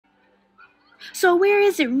So where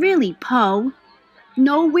is it really, Poe?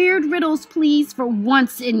 No weird riddles, please, for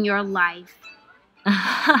once in your life.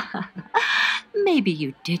 Maybe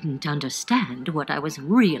you didn't understand what I was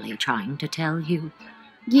really trying to tell you.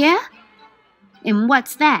 Yeah? And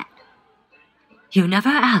what's that? You never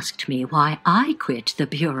asked me why I quit the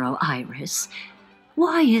Bureau, Iris.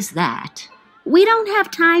 Why is that? We don't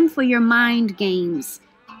have time for your mind games.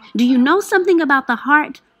 Do you know something about the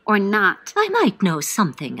heart or not? I might know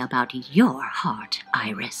something about your heart,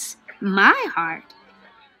 Iris. My heart?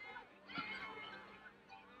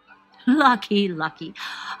 Lucky, lucky.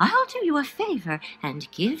 I'll do you a favor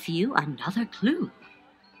and give you another clue.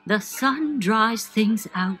 The sun dries things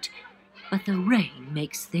out, but the rain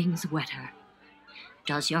makes things wetter.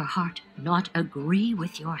 Does your heart not agree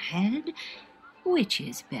with your head? Which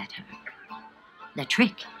is better? The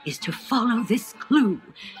trick is to follow this clue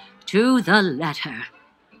to the letter.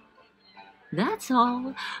 That's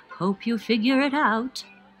all. Hope you figure it out.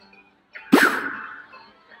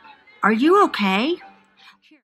 Are you okay?